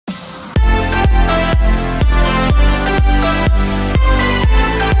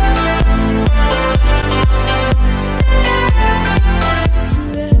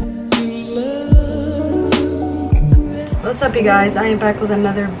Hey guys, I am back with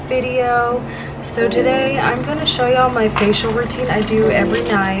another video. So today I'm going to show y'all my facial routine I do every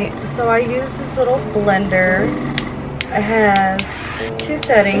night. So I use this little blender. I have two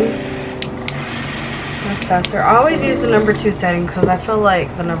settings. That's faster. I always use the number 2 setting because I feel like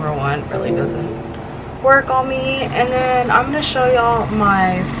the number 1 really doesn't work on me. And then I'm going to show y'all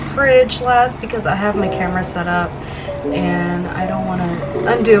my fridge last because I have my camera set up and I don't want to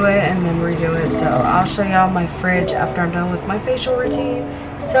undo it and then redo it. So I'll show y'all my fridge after I'm done with my facial routine.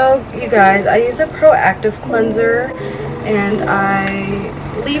 So you guys, I use a proactive cleanser and I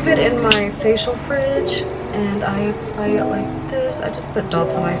leave it in my facial fridge and I apply it like this. I just put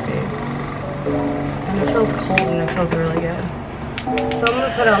dots on my face and it feels cold and it feels really good. So I'm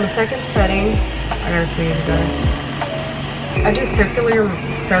gonna put it on the second setting. I gotta see you guys. I do circular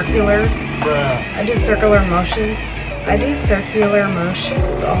motions. I do circular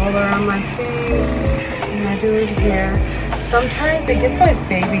motions all around my face, and I do it here. Sometimes it gets my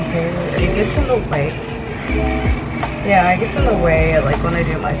baby hair, it gets in the way. Yeah, it gets in the way, like when I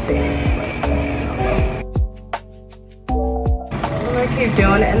do my face. But I'm gonna keep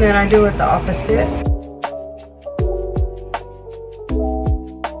doing it, and then I do it the opposite.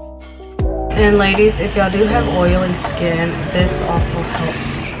 And ladies, if y'all do have oily skin, this also helps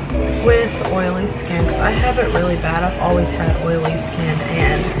with oily skin because I have it really bad. I've always had oily skin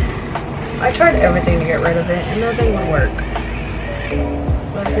and I tried everything to get rid of it and nothing would work.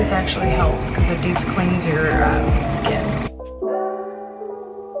 But this actually helps because it deep cleans your skin.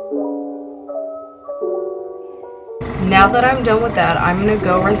 Now that I'm done with that, I'm gonna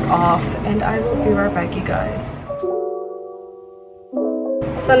go rinse off and I will be right back, you guys.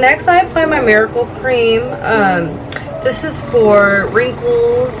 So next I apply my Miracle Cream. This is for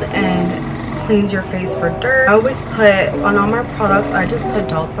wrinkles and cleans your face for dirt. I always put, on all my products, I just put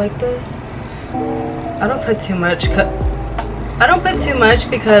dots like this. I don't put too much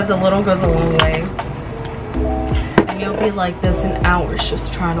because a little goes a long way. And you'll be like this in hours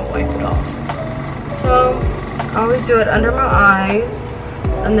just trying to wipe it off. So I always do it under my eyes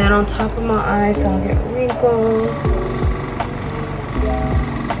and then on top of my eyes so I don't get wrinkles.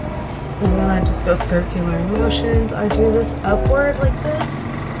 And then I just go circular motions. I do this upward like this.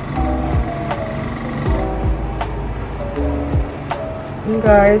 And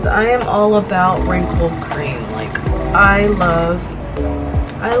guys, I am all about wrinkle cream. Like I love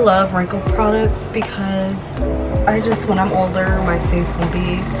wrinkle products because when I'm older, my face will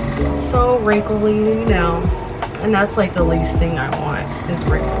be so wrinkly, you know. And that's like the least thing I want is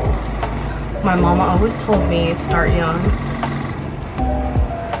wrinkles. My mama always told me start young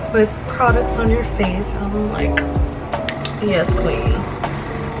with products on your face. I'm like, yes queen.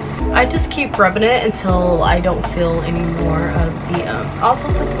 I just keep rubbing it until I don't feel any more of the I also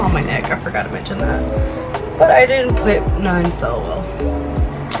put some on my neck. I forgot to mention that, but I didn't put none, so well,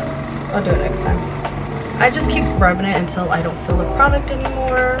 I'll do it next time. I just keep rubbing it until I don't feel the product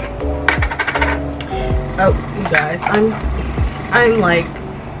anymore. Oh, you guys, I'm like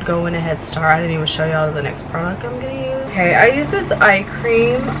going a head start. I didn't even show y'all the next product I'm gonna use. Okay, I use this eye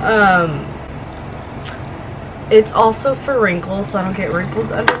cream. It's also for wrinkles, so I don't get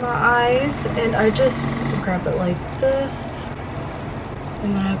wrinkles under my eyes. And I just grab it like this,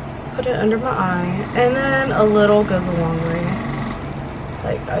 and then I put it under my eye, and then a little goes a long way.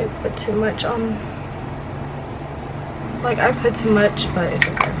 Like I put too much on. Like I put too much, but it's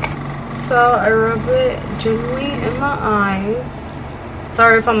okay. So I rub it gently in my eyes.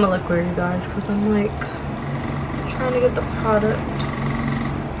 Sorry if I'm a liquid, you guys, because I'm like trying to get the product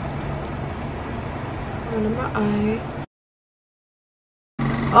under my eyes.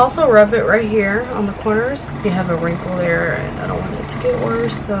 Also rub it right here on the corners. You have a wrinkle there and I don't want it to get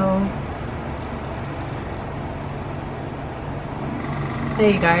worse, so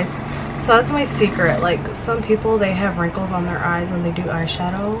hey you guys. So that's my secret. Like some people, they have wrinkles on their eyes when they do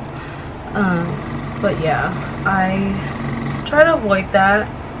eyeshadow. But yeah, I try to avoid that.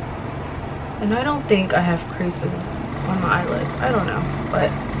 And I don't think I have creases on my eyelids. I don't know. But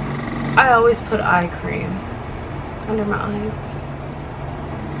I always put eye cream under my eyes.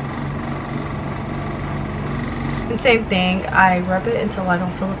 And same thing, I rub it until I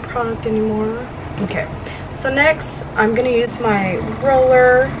don't feel the product anymore. Okay, so next I'm gonna use my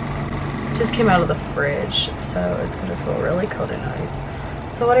roller. Just came out of the fridge, so it's gonna feel really cold and nice.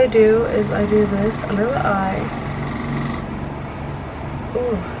 So what I do is I do this under the eye.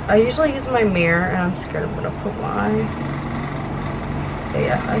 Ooh, I usually use my mirror and I'm scared I'm gonna put my eye. But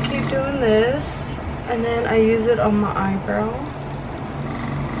yeah, I keep doing this and then I use it on my eyebrow.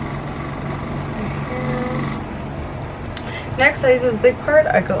 Next I use this big part,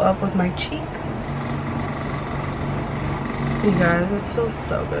 I go up with my cheek. You guys, this feels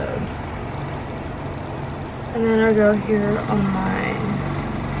so good. And then I go here on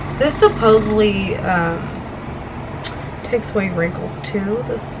my, this supposedly takes away wrinkles too,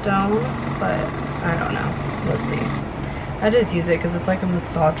 the stone, but I don't know. Let's see. I just use it because it's like a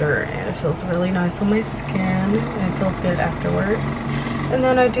massager and it feels really nice on my skin and it feels good afterwards. And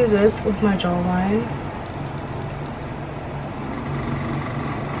then I do this with my jawline.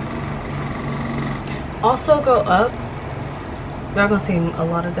 Also go up. You're not gonna see a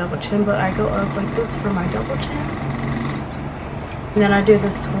lot of double chin, but I go up like this for my double chin. And then I do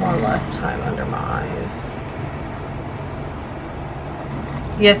this one last time under my eyes.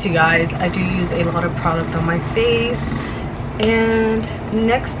 Yes, you guys, I do use a lot of product on my face. And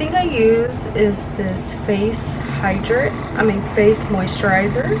next thing I use is this face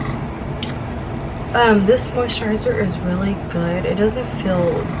moisturizer. This moisturizer is really good. It doesn't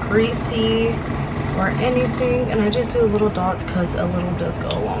feel greasy or anything, and I just do little dots because a little does go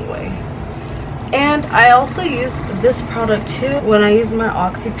a long way. And I also use this product too when I use my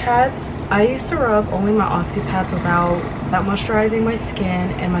oxy pads. I used to rub only my oxy pads without moisturizing my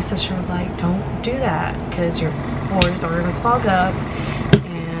skin, and my sister was like, don't do that because your pores are gonna clog up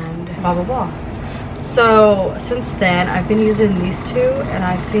and blah blah blah. So since then I've been using these two and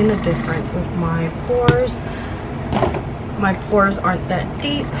I've seen a difference with my pores. My pores aren't that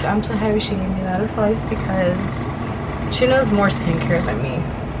deep. I'm so happy she gave me that advice because she knows more skincare than me.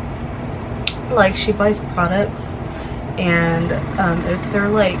 Like, she buys products and if they're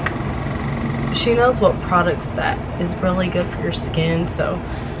like, she knows what products that is really good for your skin. So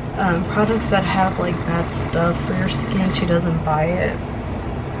products that have like bad stuff for your skin, she doesn't buy it.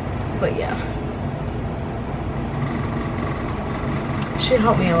 But yeah, she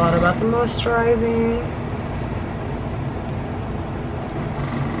helped me a lot about the moisturizing.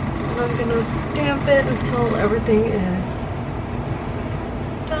 And I'm gonna stamp it until everything is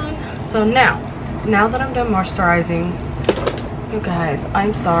done. So now that I'm done moisturizing, you guys,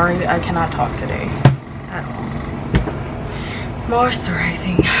 I'm sorry I cannot talk today at all.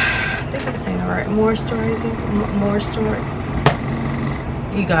 Moisturizing. I think I'm saying it right. Moisturizing.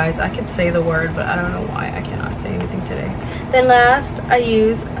 You guys, I could say the word, but I don't know why I cannot say anything today. Then last, I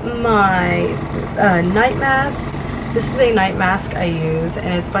use my night mask. This is a night mask I use,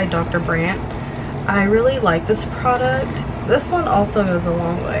 and it's by Dr. BRANDT. I really like this product. This one also goes a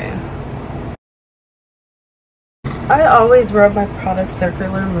long way. I always rub my product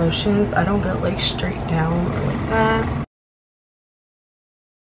circular motions. I don't go like straight down or like that.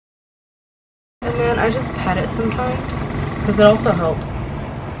 And then I just pat it sometimes because it also helps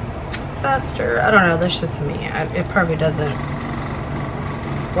faster. I don't know, that's just me. It probably doesn't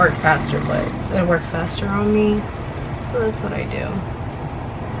work faster, but it works faster on me. So that's what I do.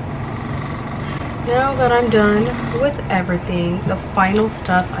 Now that I'm done with everything, the final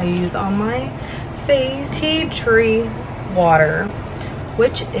stuff I use on my face, tea tree water,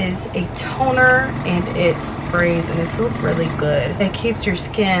 which is a toner, and it sprays and it feels really good. It keeps your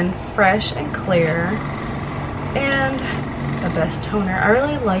skin fresh and clear, and the best toner. I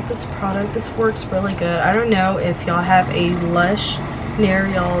really like this product. This works really good. I don't know if y'all have a LUSH near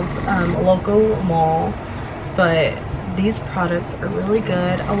y'all's local mall, but these products are really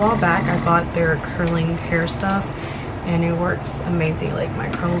good. A while back I bought their curling hair stuff and it works amazing. Like, my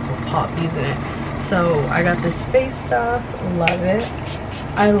curls will pop using it. So I got this face stuff, love it.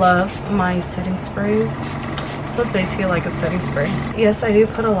 I love my setting sprays. So it's basically like a setting spray. Yes, I do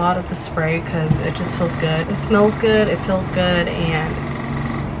put a lot of the spray because it just feels good. It smells good, it feels good,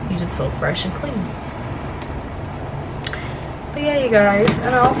 and you just feel fresh and clean. But yeah, you guys,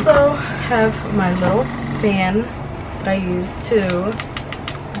 and I also have my little fan that I use to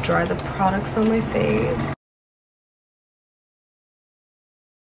dry the products on my face.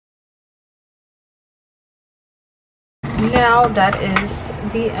 Now that is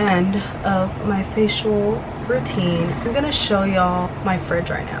the end of my facial routine. I'm gonna show y'all my fridge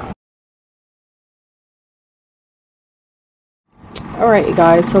right now. Alright, you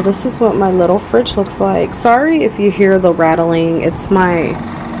guys, so this is what my little fridge looks like. Sorry if you hear the rattling, it's my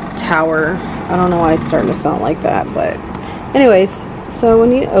tower. I don't know why it's starting to sound like that, but anyways, so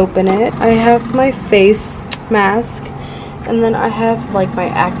when you open it, I have my face mask, and then I have like my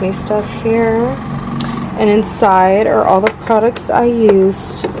acne stuff here, and inside are all the products I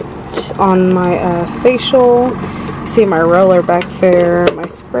used on my facial. You see my roller back there, my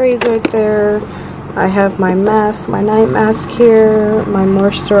sprays right there. I have my mask, my night mask here, my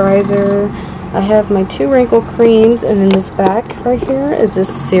moisturizer. I have my 2 wrinkle creams, and in this back right here is this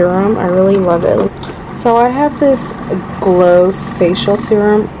serum. I really love it. So I have this Gloss Facial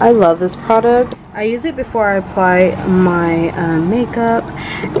Serum. I love this product. I use it before I apply my makeup,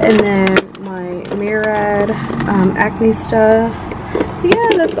 and then my MURAD acne stuff. Yeah,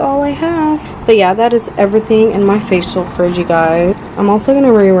 that's all I have. But yeah, that is everything in my facial fridge, you guys. I'm also going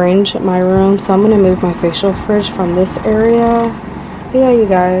to rearrange my room, so I'm going to move my facial fridge from this area. But yeah, you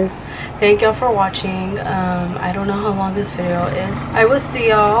guys. Thank y'all for watching. I don't know how long this video is. I will see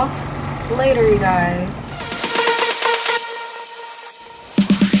y'all later, you guys.